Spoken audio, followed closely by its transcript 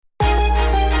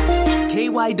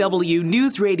KYW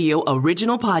News Radio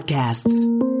original podcasts.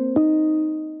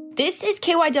 This is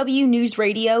KYW News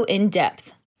Radio In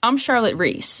Depth. I'm Charlotte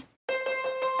Reese.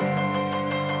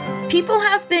 People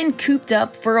have been cooped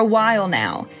up for a while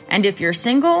now, and if you're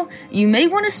single, you may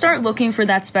want to start looking for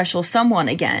that special someone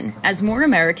again, as more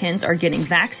Americans are getting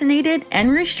vaccinated and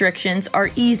restrictions are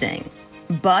easing.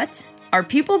 But are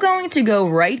people going to go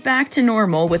right back to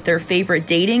normal with their favorite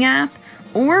dating app,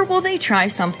 or will they try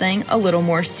something a little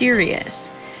more serious?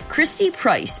 Christy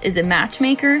Price is a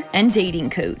matchmaker and dating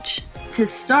coach. To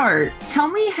start, tell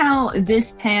me how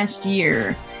this past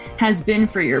year has been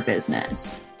for your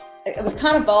business. It was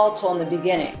kind of volatile in the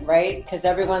beginning, right? Because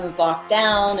everyone was locked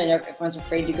down and everyone's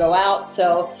afraid to go out.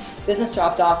 So business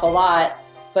dropped off a lot.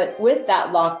 But with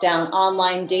that lockdown,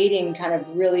 online dating kind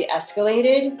of really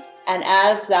escalated. And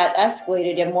as that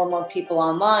escalated, you have more and more people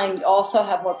online. You also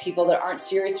have more people that aren't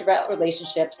serious about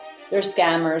relationships. They're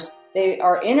scammers. They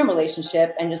are in a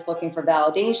relationship and just looking for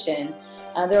validation.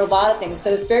 There are a lot of things.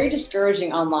 So it's very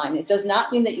discouraging online. It does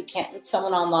not mean that you can't meet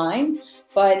someone online,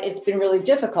 but it's been really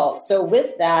difficult. So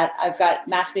with that, I've got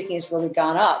matchmaking has really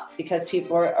gone up because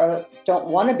people don't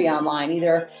want to be online.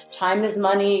 Either time is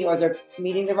money, or they're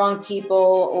meeting the wrong people,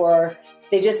 or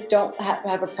they just don't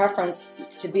have a preference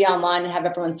to be online and have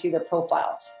everyone see their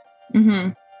profiles.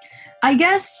 Mm-hmm. I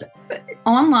guess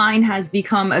online has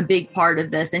become a big part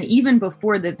of this. And even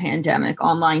before the pandemic,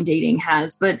 online dating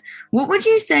has. But what would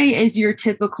you say is your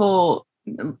typical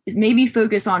maybe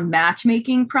focus on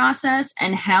matchmaking process,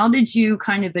 and how did you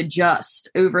kind of adjust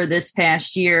over this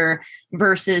past year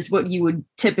versus what you would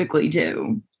typically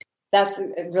do? That's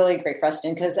a really great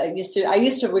question, because I used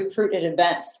to recruit at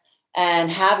events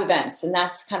and have events, and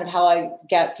that's kind of how I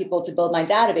get people to build my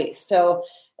database. So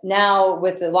now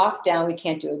with the lockdown, we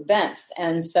can't do events,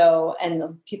 and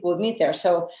people would meet there.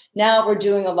 So now we're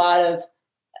doing a lot of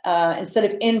instead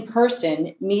of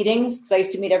in-person meetings, because I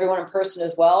used to meet everyone in person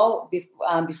as well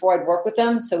before I'd work with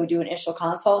them. So we do an initial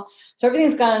consult. So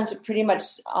everything's gone to pretty much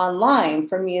online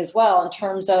for me as well, in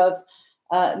terms of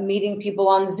meeting people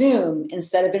on Zoom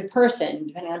instead of in person,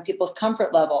 depending on people's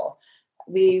comfort level.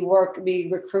 We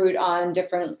recruit on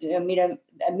different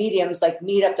mediums like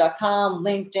meetup.com,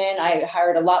 LinkedIn. I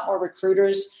hired a lot more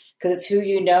recruiters because it's who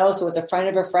you know. So it's a friend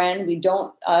of a friend. We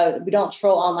don't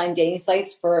troll online dating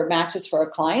sites for matches for our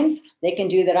clients. They can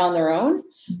do that on their own.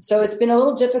 So it's been a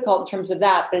little difficult in terms of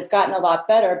that, but it's gotten a lot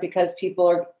better because people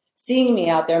are seeing me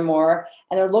out there more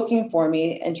and they're looking for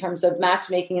me in terms of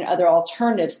matchmaking and other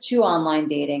alternatives to online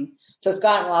dating. So it's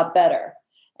gotten a lot better.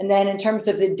 And then in terms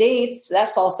of the dates,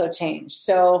 that's also changed.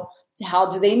 So how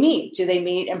do they meet? Do they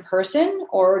meet in person,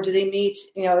 or do they meet,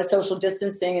 a social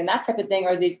distancing and that type of thing?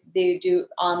 Or they do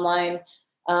online,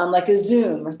 like a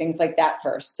Zoom or things like that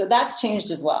first. So that's changed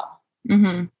as well.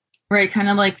 Mm-hmm. Right. Kind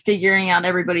of like figuring out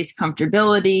everybody's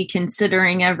comfortability,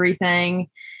 considering everything.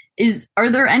 Are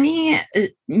there any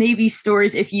maybe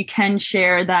stories, if you can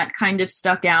share, that kind of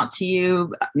stuck out to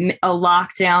you, a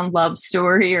lockdown love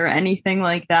story or anything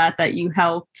like that you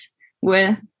helped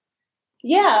with?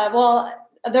 Yeah, well,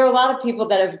 there are a lot of people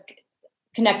that have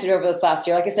connected over this last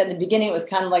year. Like I said, in the beginning, it was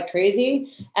kind of like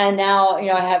crazy. And now,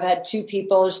 I have had 2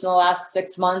 people just in the last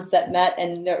 6 months that met,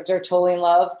 and they're totally in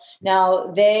love.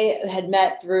 Now, they had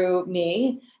met through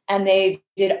me, and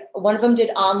one of them did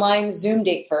online Zoom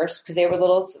date first because they were a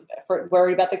little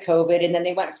worried about the COVID. And then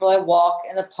they went for a walk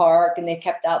in the park and they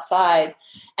kept outside.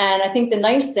 And I think the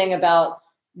nice thing about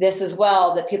this as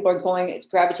well, that people are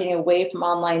gravitating away from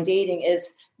online dating,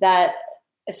 is that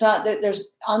it's not that there's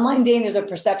online dating, there's a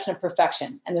perception of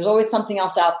perfection, and there's always something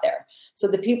else out there. So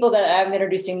the people that I'm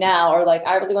introducing now are like,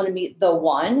 I really want to meet the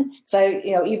one. So,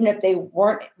 even if they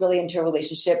weren't really into a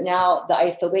relationship, now the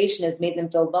isolation has made them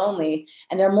feel lonely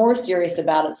and they're more serious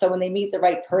about it. So when they meet the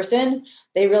right person,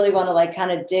 they really want to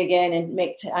kind of dig in and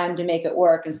make time to make it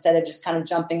work, instead of just kind of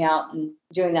jumping out and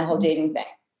doing that whole dating thing.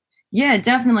 Yeah,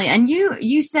 definitely. And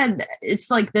you said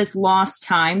it's like this lost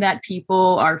time that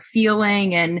people are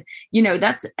feeling, and,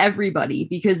 that's everybody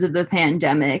because of the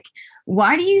pandemic.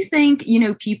 Why do you think,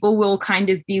 people will kind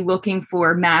of be looking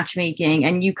for matchmaking?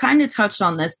 And you kind of touched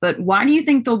on this, but why do you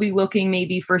think they'll be looking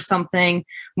maybe for something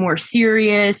more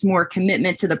serious, more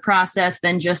commitment to the process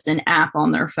than just an app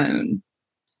on their phone?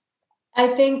 I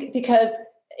think because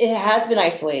it has been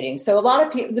isolating. So a lot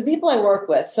of people, the people I work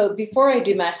with, so before I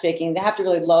do matchmaking, they have to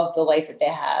really love the life that they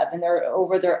have, and they're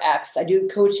over their ex. I do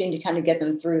coaching to kind of get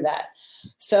them through that.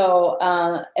 So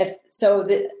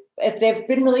if they've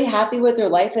been really happy with their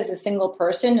life as a single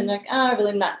person and they're like, I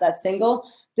really am not that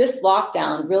single, this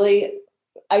lockdown really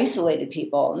isolated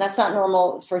people. And that's not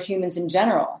normal for humans in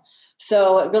general.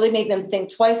 So it really made them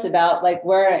think twice about like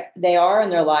where they are in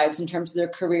their lives in terms of their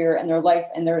career and their life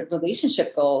and their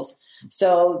relationship goals.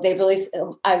 So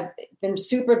I've been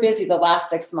super busy the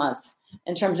last 6 months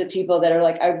in terms of people that are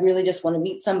like, I really just want to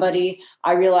meet somebody.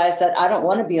 I realized that I don't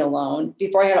want to be alone.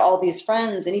 Before I had all these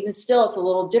friends, and even still, it's a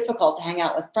little difficult to hang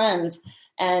out with friends.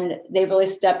 And they really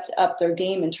stepped up their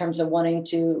game in terms of wanting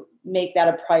to make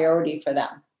that a priority for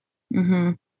them.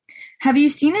 Mm-hmm. Have you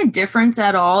seen a difference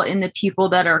at all in the people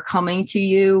that are coming to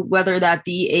you, whether that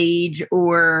be age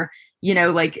or,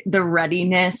 like the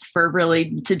readiness for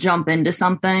really to jump into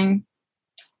something?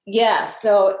 Yeah.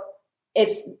 So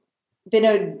it's been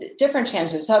a different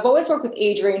chances. So I've always worked with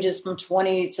age ranges from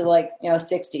 20 to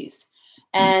 60s.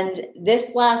 And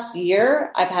this last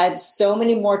year, I've had so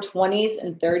many more 20s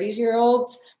and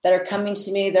 30s-year-olds that are coming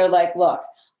to me. They're like, look,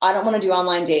 I don't want to do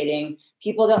online dating.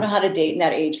 People don't know how to date in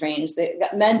that age range.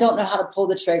 Men don't know how to pull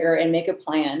the trigger and make a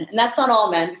plan. And that's not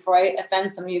all men, before I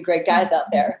offend some of you great guys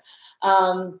out there.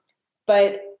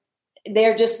 But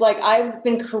they're just like, I've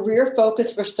been career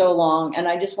focused for so long, and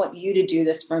I just want you to do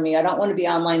this for me. I don't want to be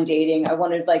online dating. I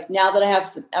want to, now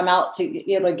that I'm out to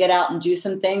be able to get out and do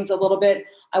some things a little bit,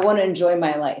 I want to enjoy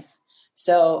my life.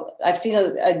 So I've seen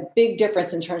a big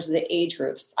difference in terms of the age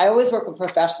groups. I always work with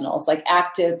professionals, like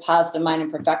active,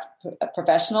 positive-minded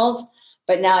professionals.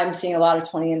 But now I'm seeing a lot of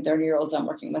 20 and 30-year-olds I'm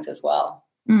working with as well.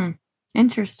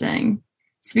 Interesting.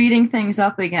 Speeding things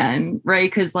up again, right?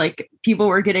 Because people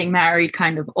were getting married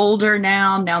kind of older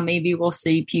now. Now maybe we'll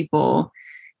see people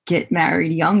get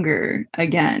married younger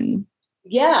again.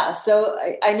 Yeah. So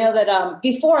I know that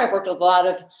before I worked with a lot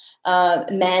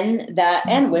of men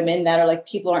and women that are like,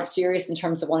 people aren't serious in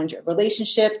terms of wanting a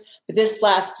relationship. But this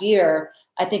last year,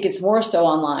 I think it's more so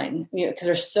online, because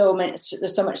there's so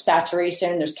much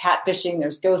saturation, there's catfishing,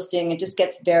 there's ghosting. It just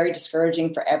gets very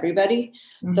discouraging for everybody.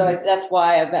 Mm-hmm. So that's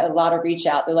why I've had a lot of reach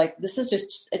out. They're like,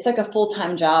 it's like a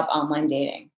full-time job, online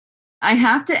dating. I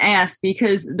have to ask,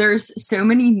 because there's so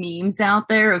many memes out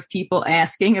there of people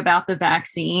asking about the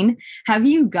vaccine. Have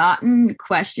you gotten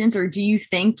questions, or do you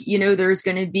think, there's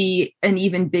going to be an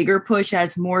even bigger push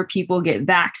as more people get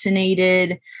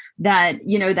vaccinated, that,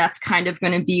 that's kind of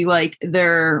going to be like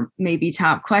their maybe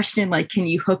top question, like, can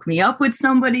you hook me up with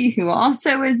somebody who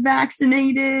also is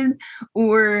vaccinated?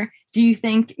 Or do you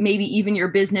think maybe even your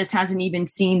business hasn't even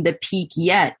seen the peak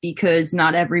yet because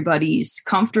not everybody's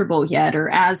comfortable yet, or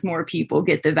as more people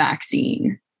get the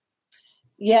vaccine?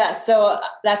 Yeah, so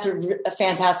that's a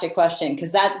fantastic question,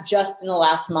 because that just in the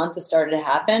last month has started to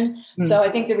happen. Mm-hmm. So I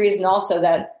think the reason also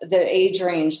that the age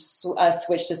range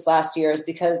switched this last year is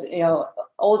because,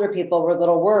 older people were a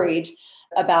little worried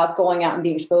about going out and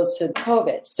being exposed to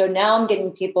COVID. So now I'm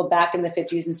getting people back in the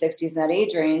 50s and 60s in that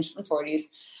age range, and 40s.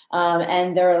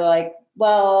 And they're like,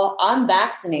 well, I'm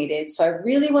vaccinated, so I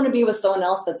really want to be with someone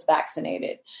else that's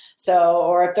vaccinated. So,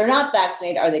 or if they're not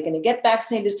vaccinated, are they going to get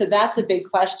vaccinated? So that's a big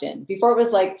question. Before it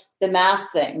was like the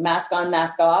mask thing, mask on,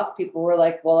 mask off. People were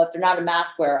like, well, if they're not a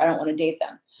mask wearer, I don't want to date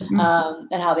them. Mm-hmm.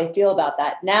 And how they feel about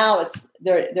that. Now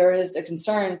there is a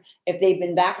concern, if they've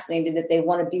been vaccinated, that they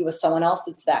want to be with someone else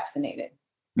that's vaccinated.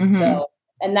 Mm-hmm. So,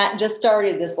 and that just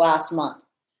started this last month.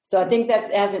 So I think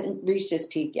that hasn't reached its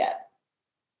peak yet.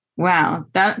 Wow,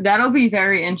 that'll be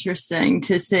very interesting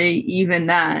to see even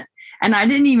that. And I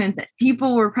didn't even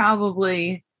people were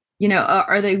probably,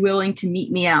 are they willing to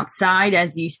meet me outside,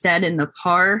 as you said, in the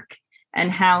park,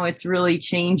 and how it's really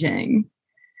changing.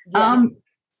 Yeah.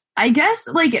 I guess,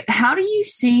 how do you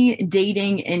see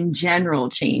dating in general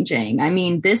changing? I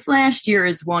mean, this last year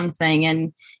is one thing,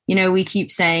 and, we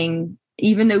keep saying,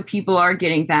 even though people are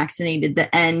getting vaccinated,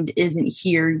 the end isn't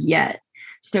here yet.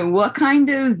 So what kind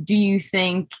of do you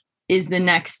think is the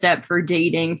next step for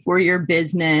dating for your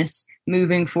business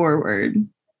moving forward?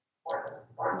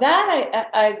 That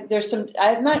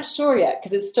I'm not sure yet,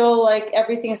 because it's still like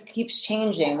everything keeps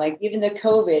changing. Like even the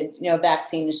COVID,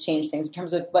 vaccine has changed things in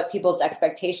terms of what people's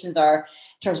expectations are,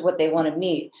 in terms of what they want to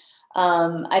meet.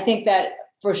 I think that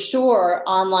for sure,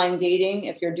 online dating,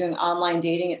 if you're doing online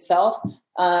dating itself,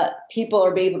 people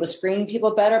are able to screen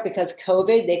people better, because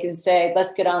COVID, they can say,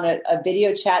 let's get on a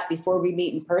video chat before we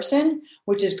meet in person,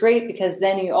 which is great, because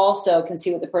then you also can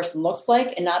see what the person looks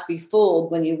like and not be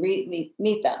fooled when you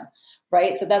meet them.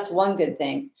 Right. So that's one good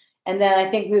thing. And then I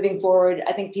think moving forward,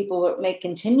 I think people may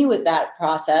continue with that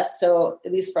process. So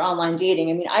at least for online dating,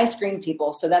 I mean, I screen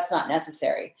people, so that's not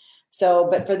necessary. So,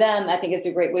 but for them, I think it's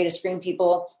a great way to screen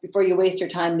people before you waste your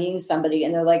time meeting somebody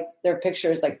and their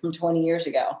pictures like from 20 years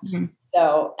ago. Mm-hmm.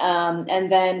 So, and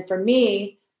then for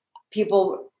me,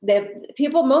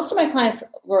 most of my clients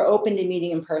were open to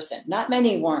meeting in person. Not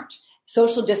many weren't.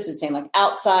 social distancing, like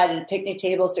outside at a picnic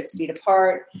table, 6 feet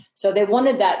apart. So they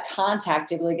wanted that contact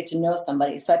to really get to know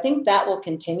somebody. So I think that will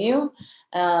continue.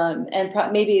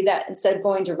 Maybe that instead of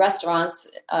going to restaurants,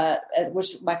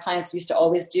 which my clients used to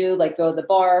always do, like go to the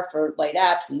bar for light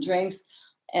apps and drinks.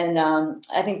 And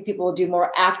I think people will do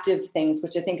more active things,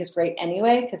 which I think is great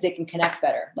anyway, because they can connect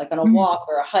better, like on a walk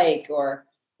or a hike or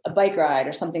a bike ride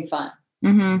or something fun.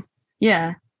 Mm-hmm.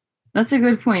 Yeah, that's a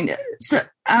good point. So,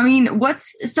 I mean,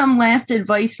 what's some last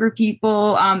advice for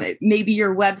people? Maybe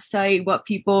your website, what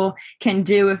people can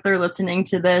do if they're listening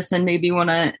to this and maybe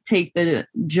want to take the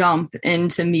jump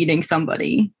into meeting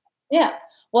somebody. Yeah.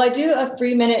 Well, I do a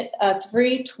free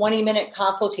 20-minute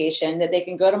consultation that they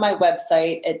can go to my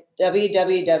website at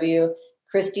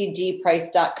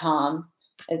www.christydprice.com.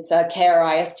 It's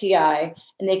KRISTI,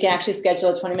 and they can actually schedule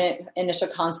a 20-minute initial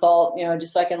consult,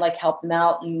 just so I can help them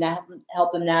out and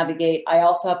help them navigate. I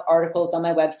also have articles on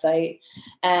my website.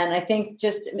 And I think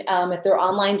just if they're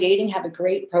online dating, have a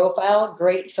great profile,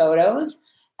 great photos,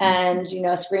 and,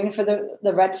 screen for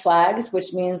the red flags,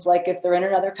 which means if they're in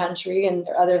another country, and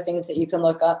there are other things that you can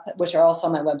look up, which are also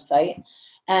on my website,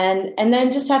 and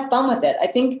then just have fun with it. I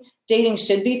think dating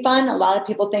should be fun. A lot of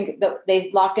people think that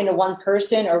they lock into one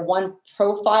person or one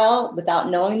profile without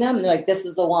knowing them, and they're like, this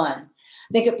is the one.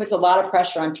 I think it puts a lot of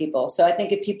pressure on people. So I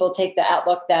think if people take the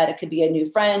outlook that it could be a new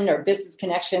friend or business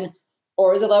connection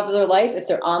or the love of their life, if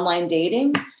they're online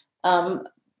dating,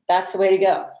 that's the way to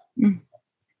go.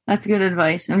 That's good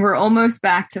advice. And we're almost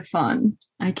back to fun.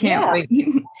 I can't wait.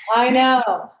 I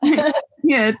know.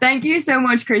 Yeah. Thank you so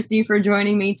much, Christy, for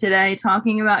joining me today,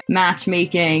 talking about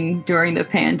matchmaking during the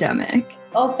pandemic.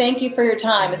 Oh, thank you for your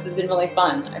time. This has been really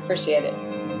fun. I appreciate it.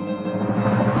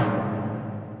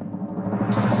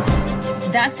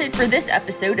 That's it for this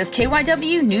episode of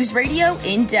KYW News Radio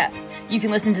In Depth. You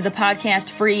can listen to the podcast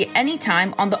free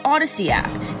anytime on the Odyssey app,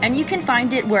 and you can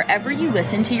find it wherever you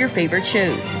listen to your favorite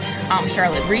shows. I'm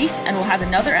Charlotte Reese, and we'll have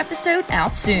another episode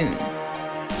out soon.